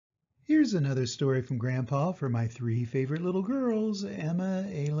Here's another story from Grandpa for my three favorite little girls, Emma,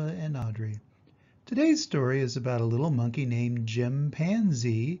 Ayla, and Audrey. Today's story is about a little monkey named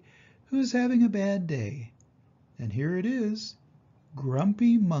Chimpanzee who's having a bad day. And here it is,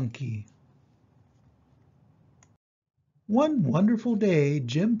 Grumpy Monkey. One wonderful day,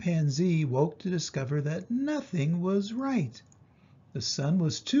 Chimpanzee woke to discover that nothing was right. The sun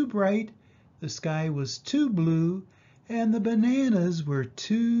was too bright, the sky was too blue, and the bananas were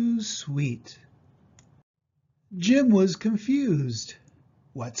too sweet. Jim was confused.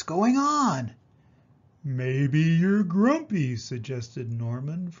 What's going on? Maybe you're grumpy, suggested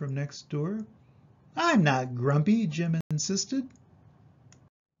Norman from next door. I'm not grumpy, Jim insisted.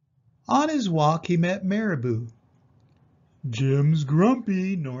 On his walk, he met Marabou. Jim's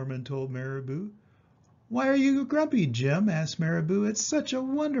grumpy, Norman told Marabou. Why are you grumpy, Jim? Asked Marabou. It's such a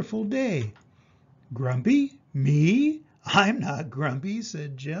wonderful day. Grumpy? Me? I'm not grumpy,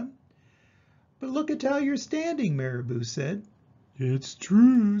 said Jim. But look at how you're standing, Marabou said. It's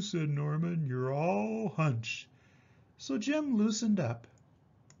true, said Norman. You're all hunched. So Jim loosened up.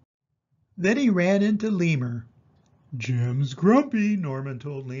 Then he ran into Lemur. Jim's grumpy, Norman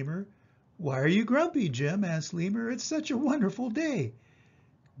told Lemur. Why are you grumpy, Jim? Asked Lemur. It's such a wonderful day.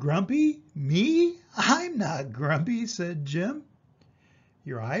 Grumpy? Me? I'm not grumpy, said Jim.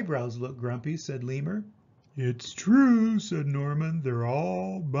 Your eyebrows look grumpy, said Lemur. It's true, said Norman. They're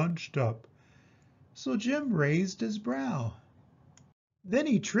all bunched up. So Jim raised his brow. Then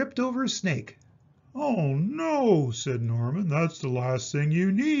he tripped over Snake. Oh no, said Norman. That's the last thing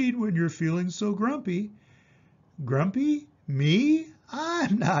you need when you're feeling so grumpy. Grumpy? Me?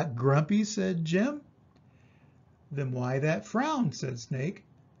 I'm not grumpy, said Jim. Then why that frown, said Snake.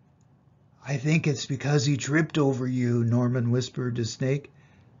 I think it's because he tripped over you, Norman whispered to Snake.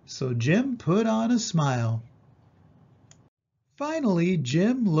 So Jim put on a smile. Finally,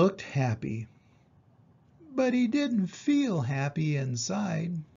 Jim looked happy. But he didn't feel happy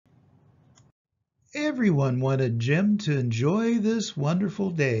inside. Everyone wanted Jim to enjoy this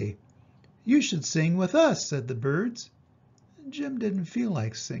wonderful day. You should sing with us, said the birds. Jim didn't feel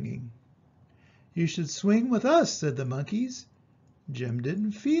like singing. You should swing with us, said the monkeys. Jim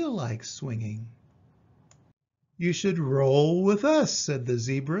didn't feel like swinging. You should roll with us, said the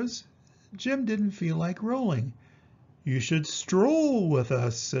zebras. Jim didn't feel like rolling. You should stroll with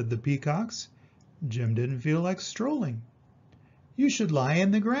us, said the peacocks. Jim didn't feel like strolling. You should lie in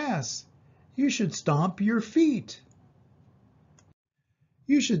the grass. You should stomp your feet.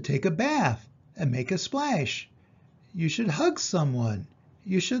 You should take a bath and make a splash. You should hug someone.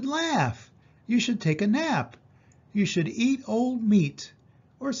 You should laugh. You should take a nap. You should eat old meat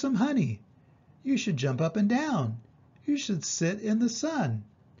or some honey. You should jump up and down. You should sit in the sun.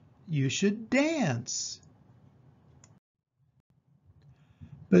 You should dance.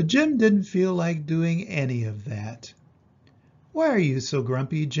 But Jim didn't feel like doing any of that. Why are you so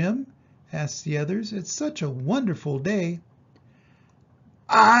grumpy, Jim? Asked the others. It's such a wonderful day.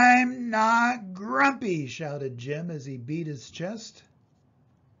 I'm not grumpy, shouted Jim as he beat his chest.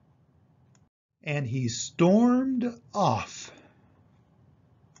 And he stormed off.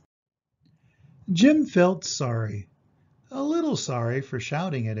 Jim felt sorry. A little sorry for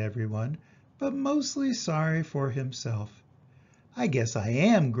shouting at everyone, but mostly sorry for himself. I guess I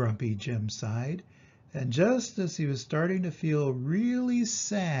am grumpy, Jim sighed. And just as he was starting to feel really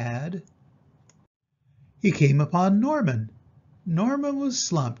sad, he came upon Norman. Norman was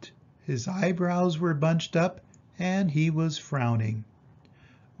slumped. His eyebrows were bunched up, and he was frowning.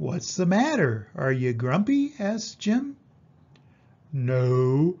 What's the matter? Are you grumpy? Asked Jim.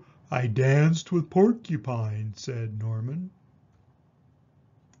 No, I danced with Porcupine, said Norman.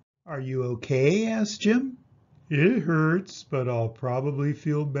 Are you okay? Asked Jim. It hurts, but I'll probably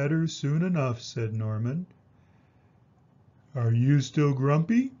feel better soon enough, said Norman. Are you still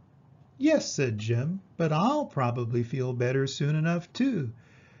grumpy? Yes, said Jim, but I'll probably feel better soon enough too.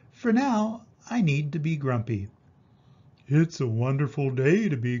 For now, I need to be grumpy. It's a wonderful day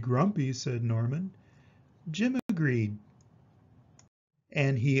to be grumpy, said Norman. Jim agreed.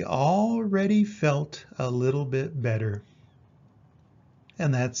 And he already felt a little bit better.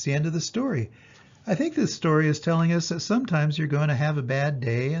 And that's the end of the story. I think this story is telling us that sometimes you're going to have a bad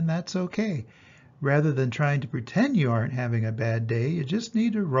day, and that's okay. Rather than trying to pretend you aren't having a bad day, you just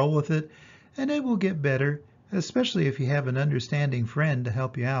need to roll with it, and it will get better, especially if you have an understanding friend to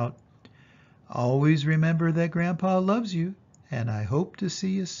help you out. Always remember that Grandpa loves you, and I hope to see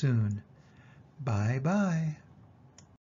you soon. Bye-bye.